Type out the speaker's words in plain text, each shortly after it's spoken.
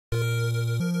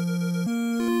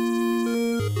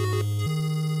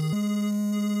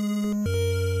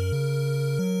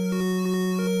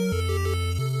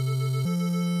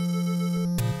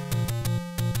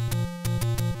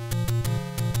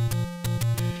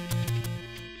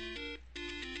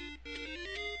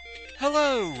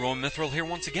Hello, Roam Mithril here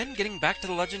once again, getting back to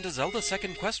the Legend of Zelda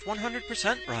Second Quest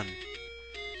 100% run.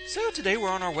 So today we're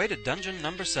on our way to dungeon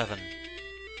number 7.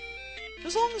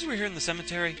 As long as we're here in the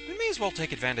cemetery, we may as well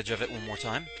take advantage of it one more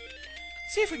time.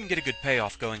 See if we can get a good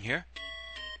payoff going here.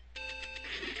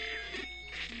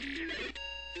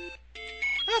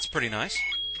 That's pretty nice.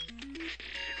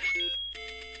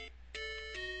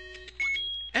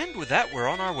 And with that, we're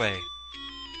on our way.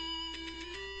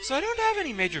 So I don't have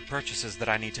any major purchases that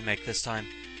I need to make this time,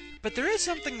 but there is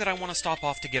something that I want to stop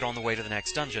off to get on the way to the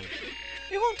next dungeon.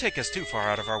 It won't take us too far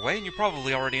out of our way, and you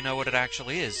probably already know what it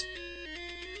actually is.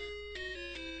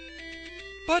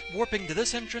 But warping to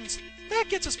this entrance, that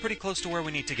gets us pretty close to where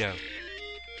we need to go.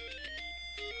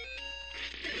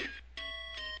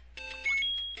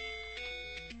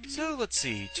 So let's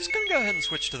see, just gonna go ahead and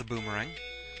switch to the boomerang,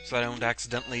 so I don't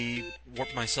accidentally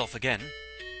warp myself again.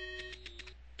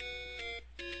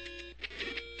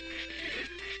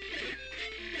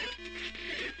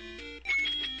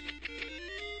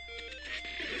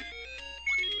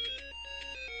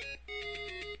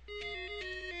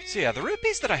 So yeah, the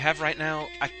rupees that I have right now,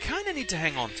 I kinda need to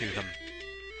hang on to them.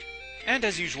 And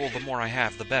as usual, the more I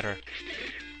have, the better.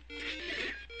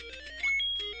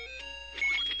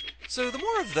 So the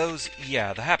more of those,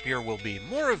 yeah, the happier we'll be.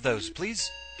 More of those,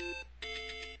 please.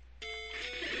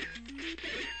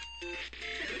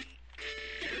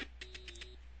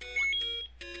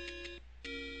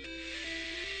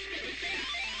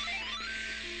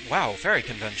 Wow, fairy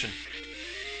convention.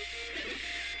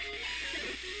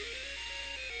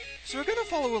 So we're going to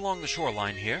follow along the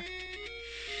shoreline here.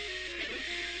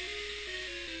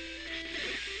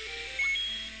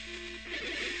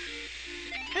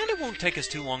 And it won't take us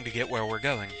too long to get where we're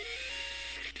going.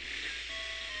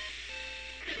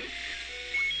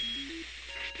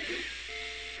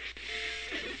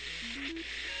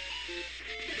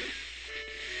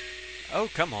 Oh,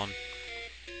 come on.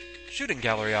 Shooting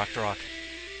gallery Octorok.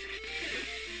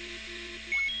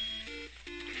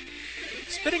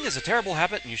 Spitting is a terrible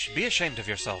habit, and you should be ashamed of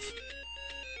yourself.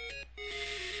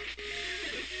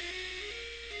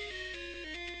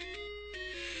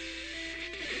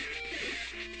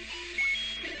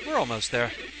 We're almost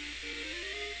there.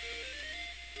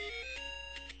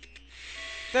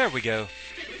 There we go.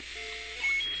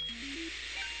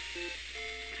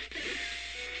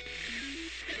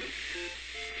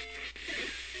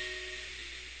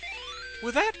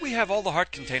 With that, we have all the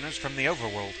heart containers from the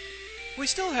overworld. We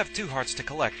still have 2 hearts to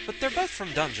collect, but they're both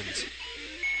from dungeons.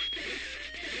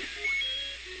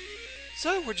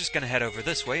 So we're just gonna head over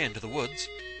this way into the woods.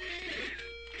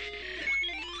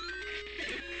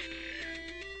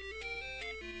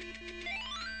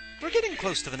 We're getting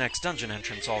close to the next dungeon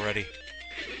entrance already.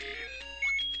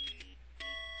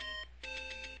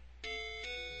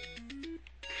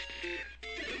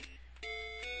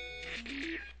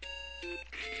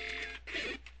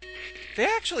 They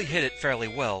actually hit it fairly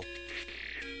well.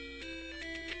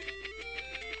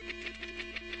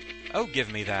 Oh,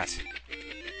 give me that.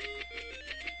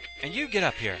 And you get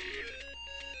up here.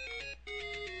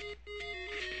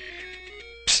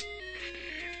 Psst.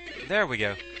 There we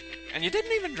go. And you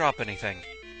didn't even drop anything.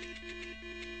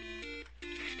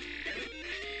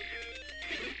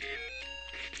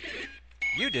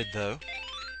 You did, though.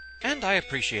 And I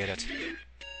appreciate it.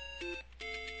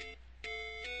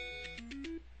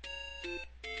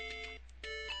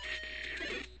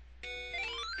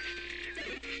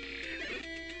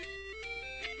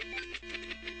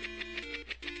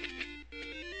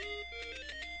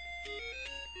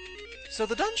 So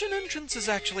the dungeon entrance is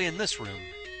actually in this room.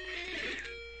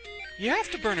 You have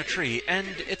to burn a tree, and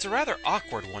it's a rather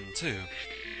awkward one, too.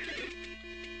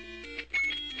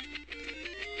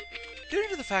 Due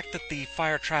to the fact that the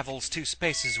fire travels 2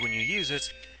 spaces when you use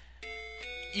it,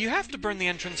 you have to burn the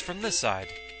entrance from this side.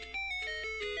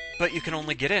 But you can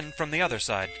only get in from the other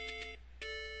side.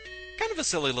 Kind of a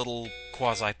silly little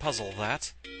quasi-puzzle,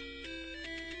 that.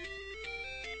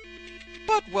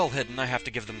 But well hidden, I have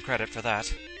to give them credit for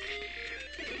that.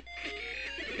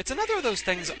 It's another of those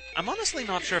things, I'm honestly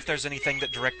not sure if there's anything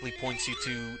that directly points you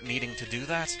to needing to do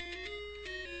that.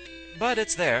 But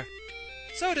it's there.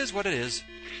 So it is what it is.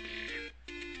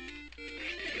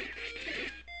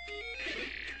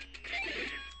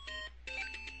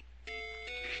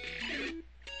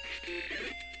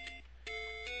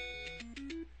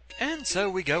 And so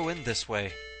we go in this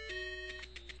way.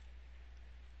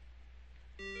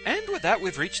 And with that,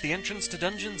 we've reached the entrance to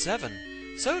Dungeon 7.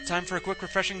 So, time for a quick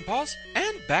refreshing pause,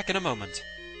 and back in a moment.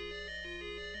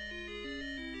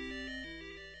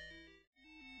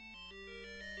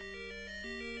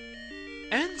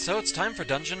 And so it's time for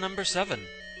dungeon number 7.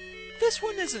 This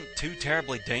one isn't too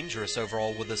terribly dangerous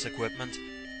overall with this equipment.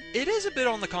 It is a bit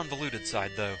on the convoluted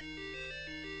side, though.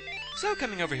 So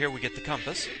coming over here we get the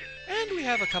compass, and we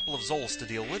have a couple of Zols to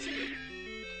deal with.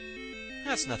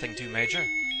 That's nothing too major.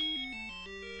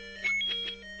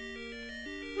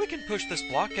 We can push this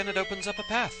block and it opens up a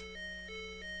path.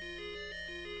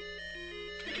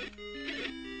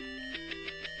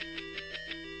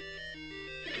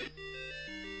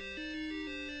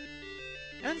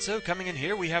 And so coming in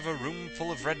here we have a room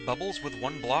full of red bubbles with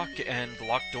one block and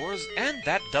locked doors, and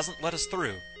that doesn't let us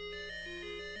through.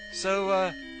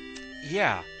 So,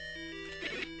 yeah.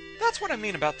 That's what I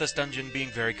mean about this dungeon being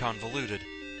very convoluted.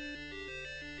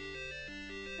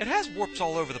 It has warps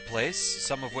all over the place,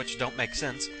 some of which don't make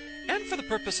sense, and for the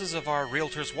purposes of our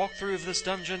realtor's walkthrough of this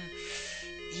dungeon,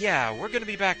 yeah, we're going to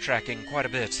be backtracking quite a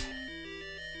bit.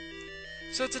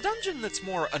 So it's a dungeon that's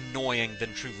more annoying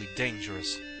than truly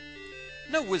dangerous.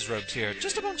 No wizrobes here,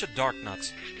 just a bunch of dark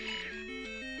nuts.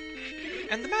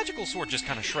 And the magical sword just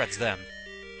kind of shreds them.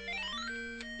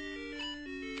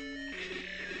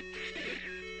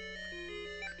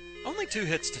 Only 2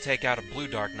 hits to take out a blue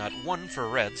dark nut, 1 for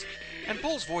reds, and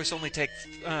Pole's voice only take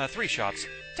 3 shots.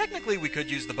 Technically we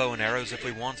could use the bow and arrows if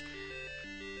we want,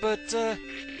 but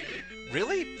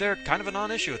really, they're kind of a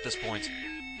non-issue at this point.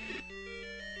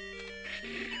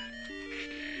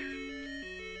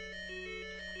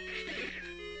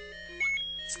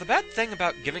 It's the bad thing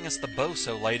about giving us the bow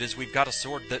so late is we've got a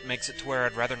sword that makes it to where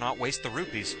I'd rather not waste the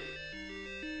rupees.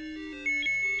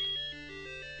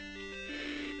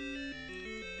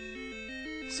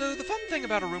 So the fun thing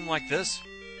about a room like this,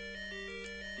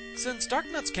 since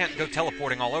Darknuts can't go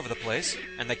teleporting all over the place,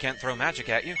 and they can't throw magic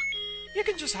at you, you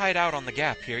can just hide out on the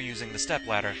gap here using the step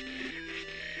ladder.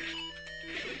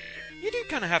 You do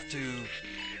kind of have to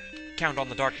count on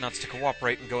the Darknuts to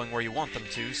cooperate in going where you want them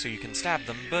to so you can stab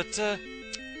them, but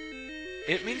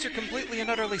it means you're completely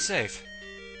and utterly safe.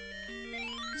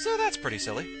 So that's pretty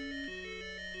silly.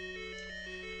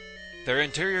 Their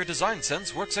interior design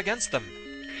sense works against them.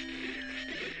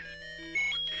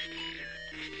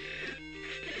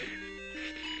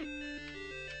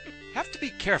 Have to be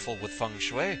careful with feng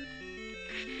shui.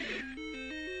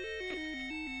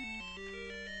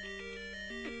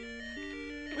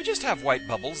 We just have white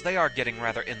bubbles. They are getting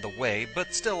rather in the way,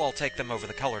 but still I'll take them over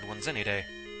the colored ones any day.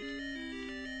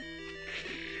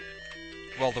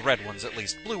 Well, the red ones at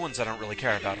least. Blue ones I don't really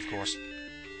care about, of course.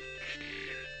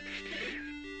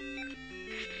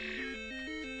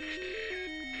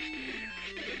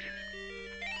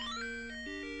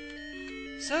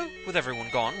 So, with everyone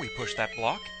gone, we push that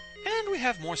block, and we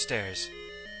have more stairs.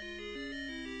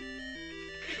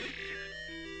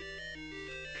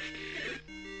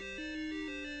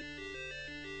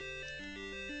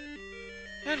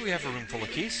 And we have a room full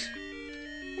of keys.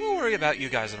 We'll worry about you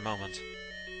guys in a moment.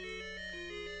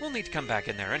 We'll need to come back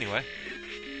in there anyway.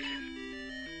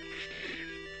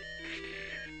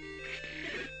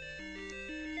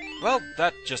 Well,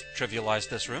 that just trivialized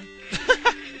this room.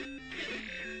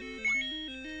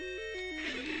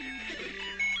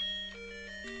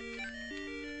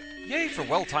 Yay for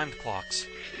well-timed clocks.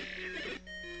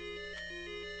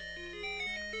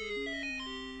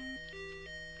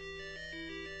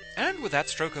 And with that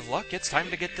stroke of luck, it's time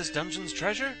to get this dungeon's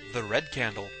treasure, the red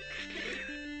candle.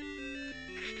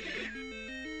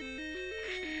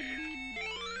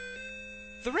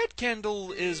 The red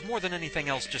candle is more than anything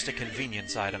else just a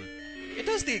convenience item. It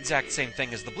does the exact same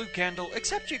thing as the blue candle,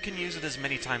 except you can use it as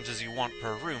many times as you want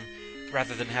per room,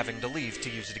 rather than having to leave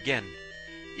to use it again.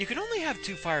 You can only have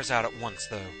 2 fires out at once,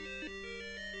 though.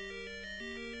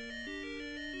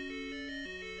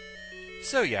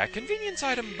 So yeah, convenience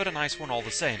item, but a nice one all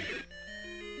the same.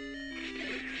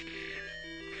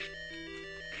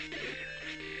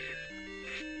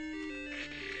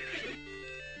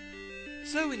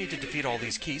 So we need to defeat all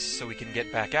these keys so we can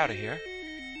get back out of here.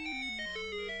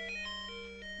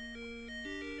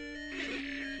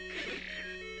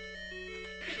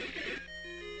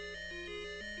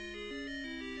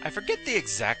 I forget the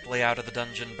exact layout of the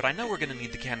dungeon, but I know we're going to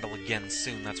need the candle again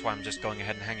soon, that's why I'm just going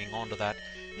ahead and hanging on to that,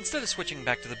 instead of switching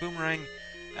back to the boomerang.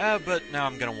 But now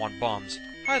I'm going to want bombs.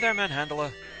 Hi there,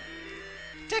 Manhandla.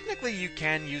 Technically you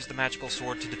can use the magical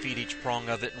sword to defeat each prong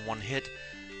of it in one hit,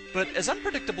 but as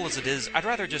unpredictable as it is, I'd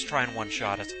rather just try and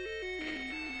one-shot it.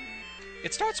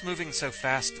 It starts moving so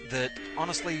fast that,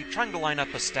 honestly, trying to line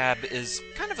up a stab is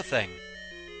kind of a thing.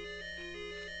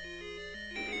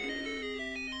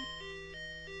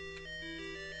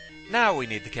 Now we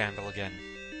need the candle again.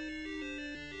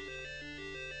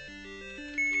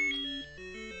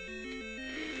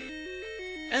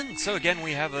 And so again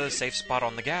we have a safe spot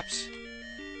on the gaps.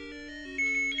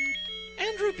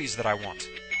 rupees that I want.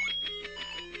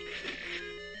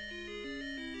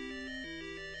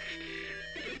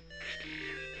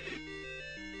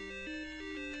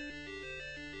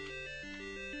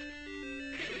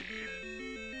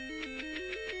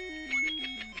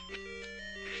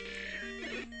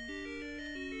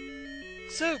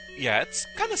 So, yeah, it's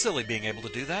kinda silly being able to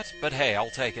do that, but hey, I'll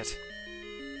take it.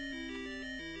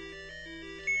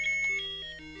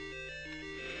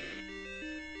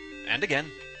 And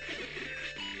again.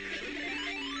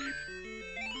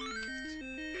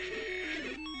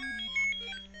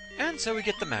 And so we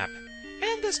get the map.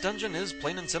 And this dungeon is,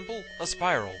 plain and simple, a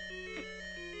spiral.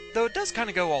 Though it does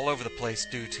kinda go all over the place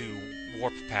due to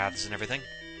warp paths and everything.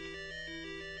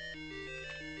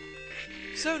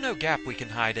 So no gap we can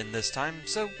hide in this time,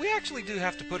 so we actually do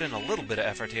have to put in a little bit of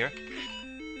effort here.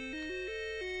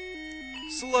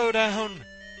 Slow down!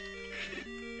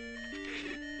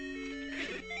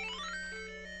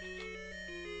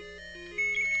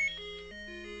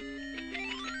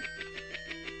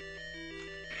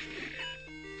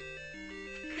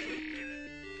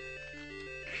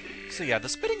 So yeah, the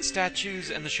spitting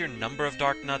statues and the sheer number of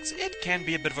dark nuts, it can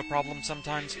be a bit of a problem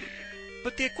sometimes.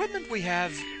 But the equipment we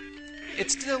have, it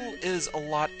still is a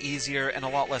lot easier and a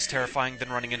lot less terrifying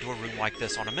than running into a room like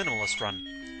this on a minimalist run.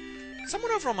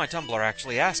 Someone over on my Tumblr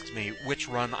actually asked me which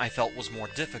run I felt was more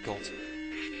difficult.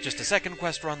 Just a second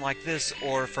quest run like this,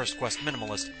 or first quest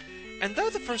minimalist. And though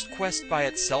the first quest by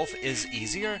itself is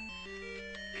easier,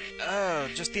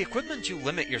 just the equipment you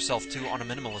limit yourself to on a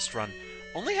minimalist run.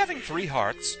 Only having 3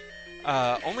 hearts,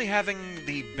 only having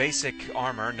the basic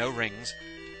armor, no rings,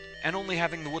 and only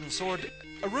having the wooden sword,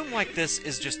 a room like this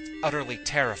is just utterly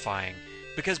terrifying,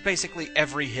 because basically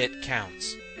every hit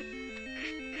counts.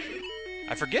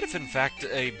 I forget if in fact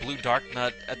a blue dark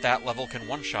nut at that level can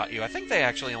one-shot you. I think they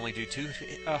actually only do 2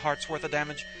 hearts worth of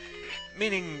damage,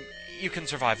 meaning you can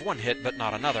survive 1 hit but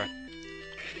not another.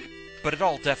 But it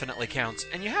all definitely counts,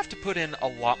 and you have to put in a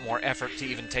lot more effort to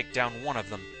even take down one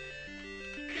of them.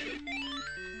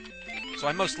 So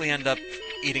I mostly end up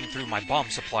eating through my bomb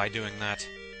supply doing that.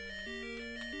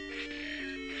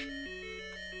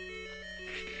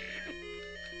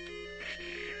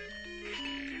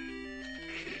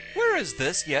 Whereas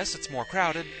this, yes, it's more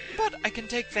crowded, but I can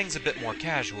take things a bit more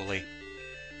casually.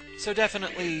 So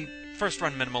definitely, first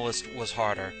run minimalist was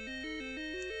harder.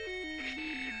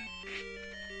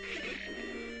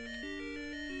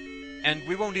 And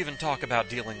we won't even talk about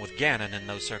dealing with Ganon in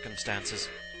those circumstances.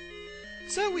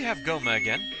 So we have Goma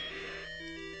again.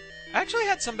 I actually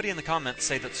had somebody in the comments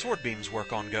say that sword beams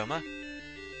work on Goma,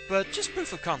 but just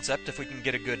proof of concept if we can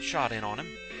get a good shot in on him.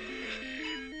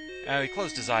 He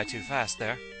closed his eye too fast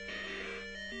there.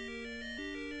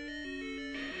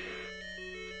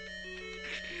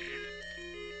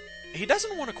 He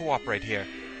doesn't want to cooperate here.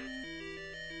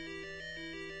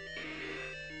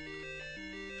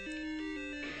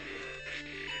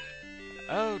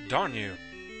 Oh, darn you.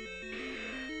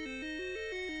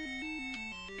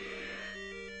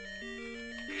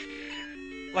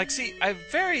 Like, see, I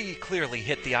very clearly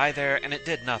hit the eye there, and it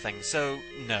did nothing, so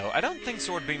no, I don't think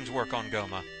sword beams work on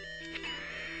Goma.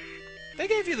 They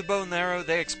gave you the bow and arrow,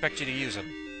 they expect you to use them.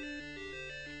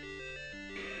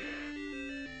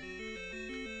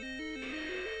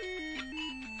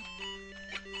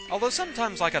 Although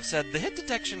sometimes, like I've said, the hit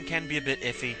detection can be a bit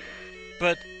iffy,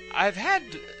 but I've had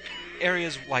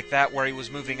areas like that where he was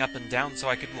moving up and down so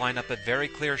I could line up a very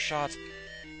clear shot,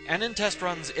 and in test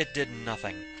runs it did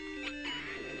nothing.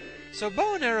 So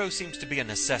bow and arrow seems to be a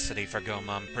necessity for Goma,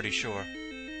 I'm pretty sure.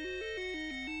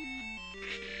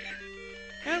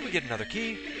 And we get another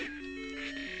key.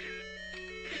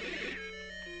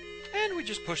 And we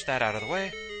just push that out of the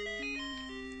way.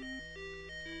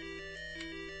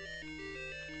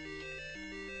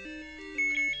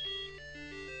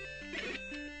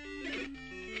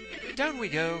 Down we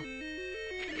go.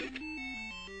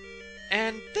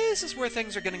 And this is where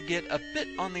things are going to get a bit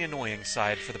on the annoying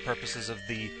side for the purposes of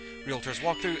the Realtor's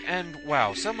walkthrough, and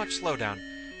wow, so much slowdown.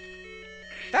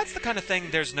 That's the kind of thing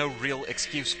there's no real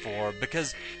excuse for,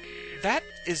 because that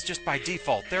is just by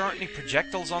default. There aren't any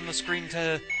projectiles on the screen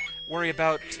to worry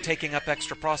about taking up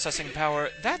extra processing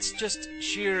power. That's just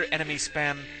sheer enemy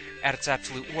spam at its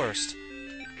absolute worst.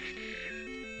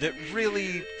 That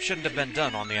really shouldn't have been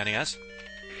done on the NES.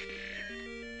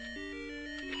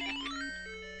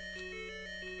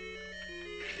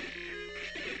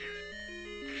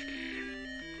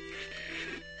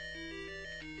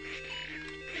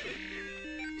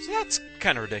 So that's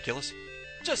kind of ridiculous.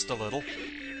 Just a little.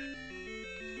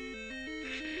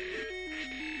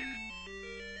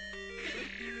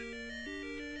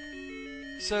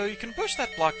 So you can push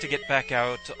that block to get back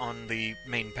out on the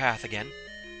main path again.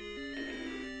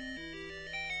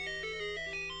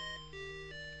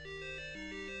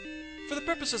 For the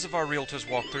purposes of our Realtor's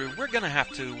walkthrough, we're gonna have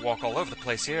to walk all over the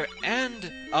place here, and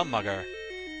a mugger.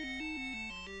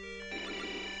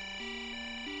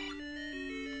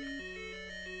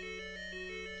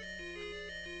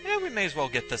 Yeah, we may as well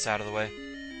get this out of the way.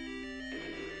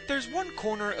 There's one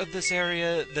corner of this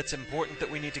area that's important that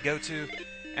we need to go to,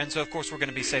 and so of course we're going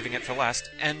to be saving it for last,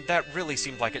 and that really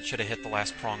seemed like it should have hit the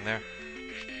last prong there.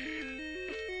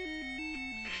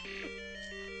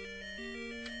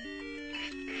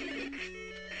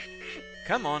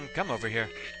 Come on, come over here.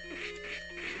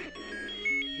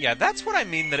 Yeah, that's what I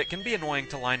mean, that it can be annoying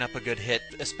to line up a good hit,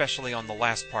 especially on the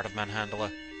last part of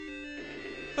Manhandla.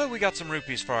 But we got some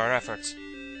rupees for our efforts.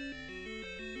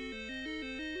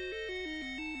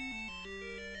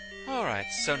 Alright,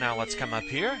 so now let's come up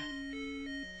here.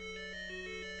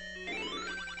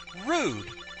 Rude!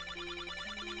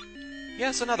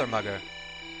 Yes, another mugger.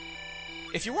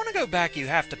 If you want to go back, you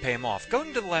have to pay him off.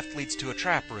 Going to the left leads to a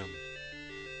trap room.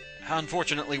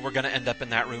 Unfortunately, we're going to end up in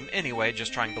that room anyway,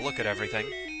 just trying to look at everything.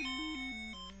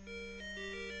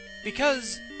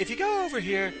 Because if you go over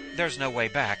here, there's no way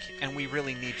back, and we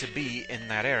really need to be in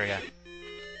that area.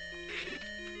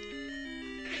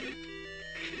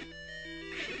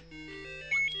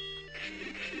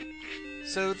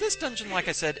 So this dungeon, like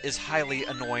I said, is highly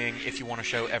annoying if you want to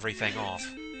show everything off.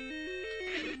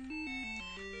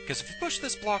 Because if you push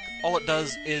this block, all it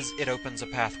does is it opens a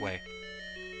pathway.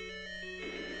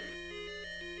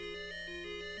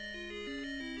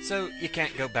 So you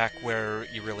can't go back where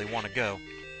you really want to go.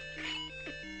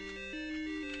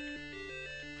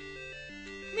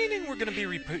 Meaning we're going to be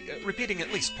repeating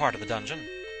at least part of the dungeon.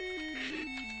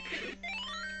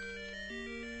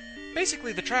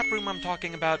 Basically, the trap room I'm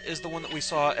talking about is the one that we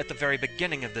saw at the very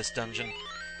beginning of this dungeon,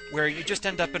 where you just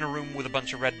end up in a room with a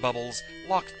bunch of red bubbles,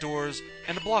 locked doors,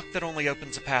 and a block that only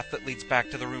opens a path that leads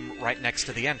back to the room right next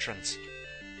to the entrance.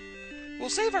 We'll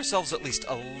save ourselves at least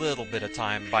a little bit of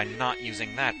time by not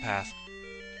using that path.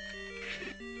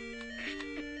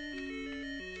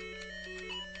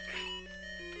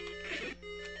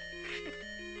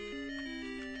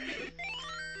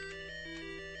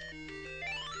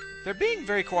 They're being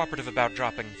very cooperative about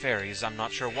dropping fairies. I'm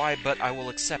not sure why, but I will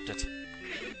accept it.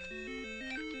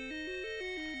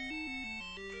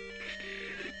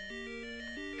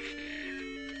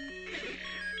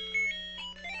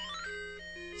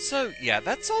 So, yeah,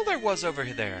 that's all there was over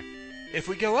there. If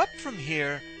we go up from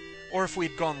here, or if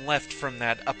we'd gone left from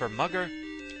that upper mugger,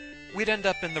 we'd end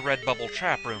up in the red bubble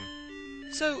trap room.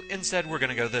 So, instead, we're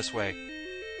gonna go this way.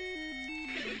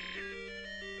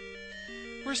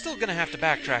 We're still going to have to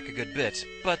backtrack a good bit,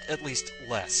 but at least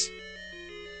less.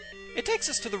 It takes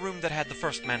us to the room that had the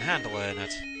first Manhandla in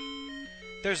it.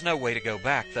 There's no way to go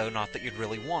back, though, not that you'd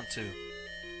really want to.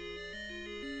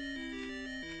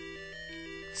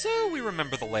 So we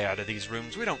remember the layout of these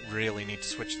rooms. We don't really need to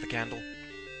switch the candle.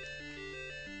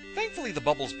 Thankfully, the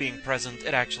bubbles being present,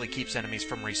 it actually keeps enemies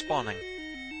from respawning.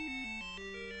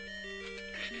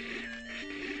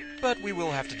 But we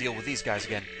will have to deal with these guys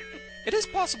again. It is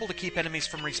possible to keep enemies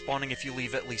from respawning if you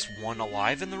leave at least one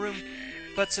alive in the room,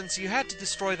 but since you had to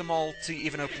destroy them all to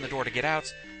even open the door to get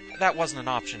out, that wasn't an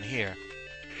option here.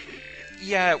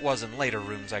 Yeah, it was in later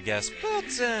rooms, I guess, but,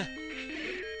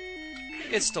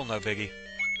 it's still no biggie.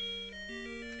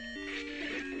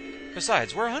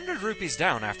 Besides, we're 100 rupees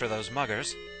down after those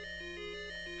muggers.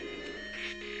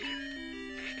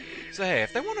 So hey,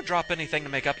 if they want to drop anything to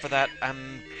make up for that,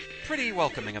 I'm pretty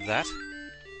welcoming of that.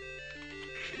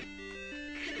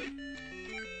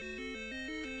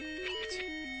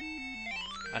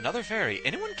 Another fairy.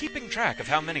 Anyone keeping track of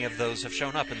how many of those have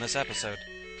shown up in this episode?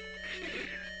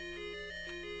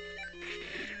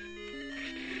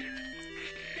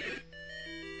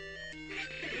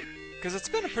 Because it's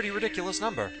been a pretty ridiculous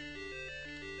number.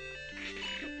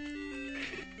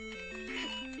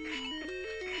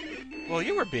 Well,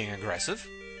 you were being aggressive.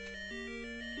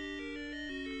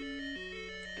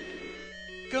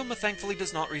 Goma thankfully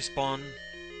does not respawn.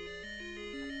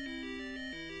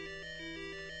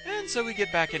 And so we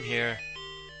get back in here,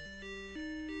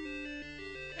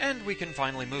 and we can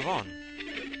finally move on.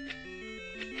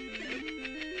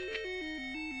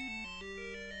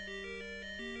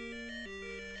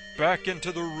 Back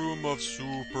into the room of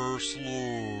Super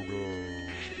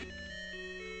Slogan.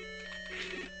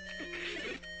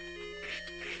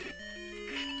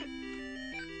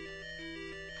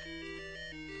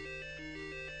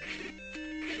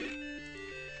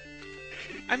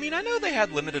 I mean, I know they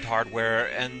had limited hardware,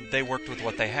 and they worked with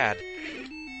what they had.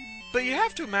 But you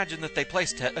have to imagine that they play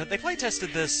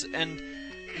tested this, and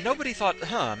nobody thought,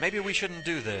 huh, maybe we shouldn't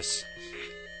do this.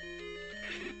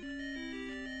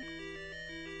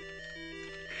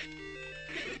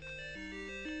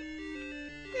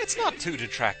 It's not too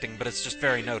detracting, but it's just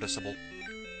very noticeable.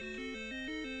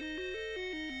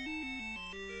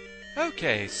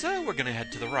 Okay, so we're gonna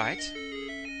head to the right.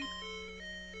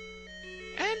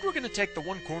 And we're gonna take the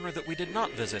one corner that we did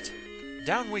not visit.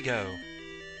 Down we go.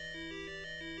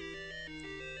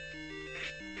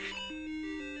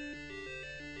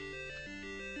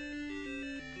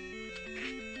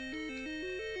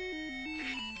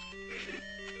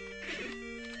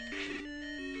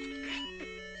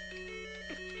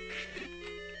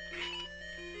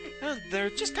 They're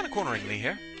just kind of cornering me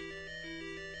here.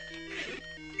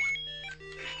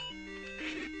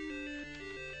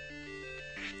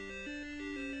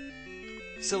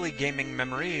 Silly gaming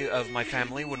memory of my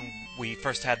family when we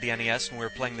first had the NES and we were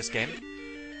playing this game.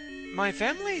 My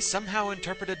family somehow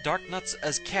interpreted Dark Nuts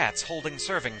as cats holding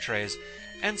serving trays,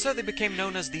 and so they became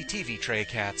known as the TV tray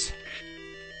cats.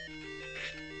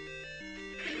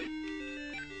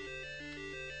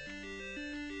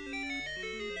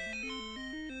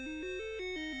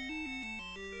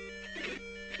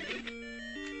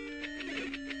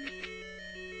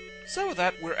 So with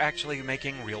that, we're actually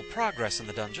making real progress in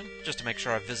the dungeon. Just to make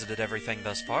sure I've visited everything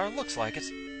thus far. Looks like it.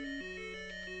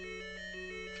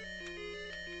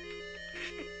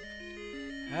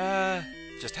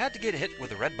 Just had to get hit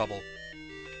with a red bubble.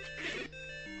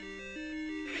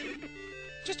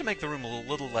 Just to make the room a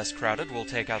little less crowded, we'll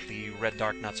take out the red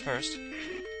Dark Nuts first.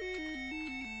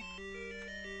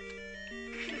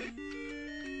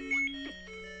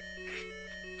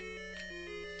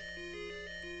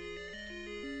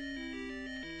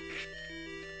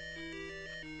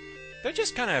 They're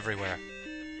just kind of everywhere.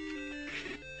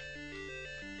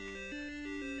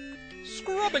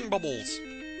 Scrubbing bubbles!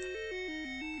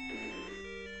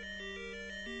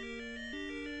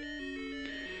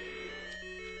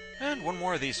 And one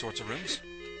more of these sorts of rooms.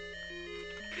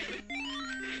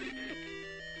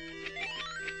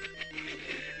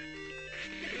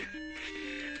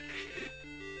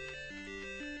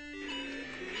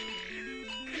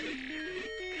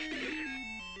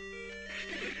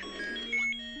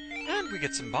 We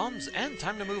get some bombs, and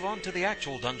time to move on to the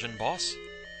actual dungeon boss.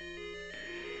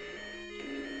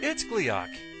 It's Gleeok.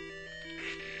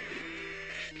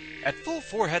 At full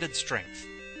four-headed strength.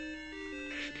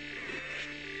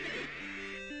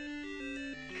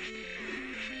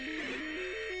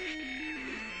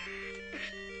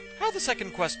 How the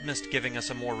second quest missed giving us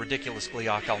a more ridiculous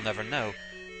Gleeok, I'll never know.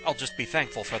 I'll just be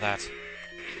thankful for that.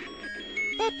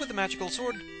 But with the magical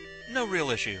sword, no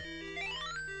real issue.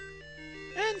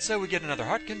 And so we get another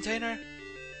heart container.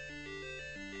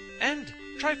 And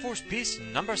Triforce piece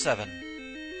number 7.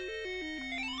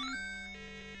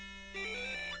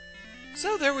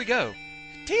 So there we go.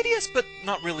 Tedious, but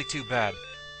not really too bad.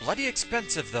 Bloody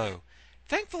expensive, though.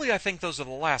 Thankfully, I think those are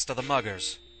the last of the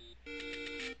muggers.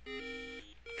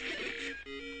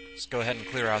 Let's go ahead and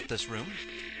clear out this room.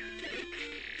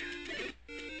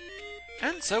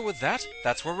 And so with that,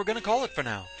 that's where we're going to call it for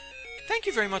now. Thank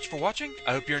you very much for watching.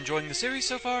 I hope you're enjoying the series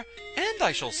so far, and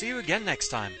I shall see you again next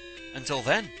time. Until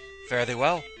then, fare thee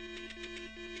well.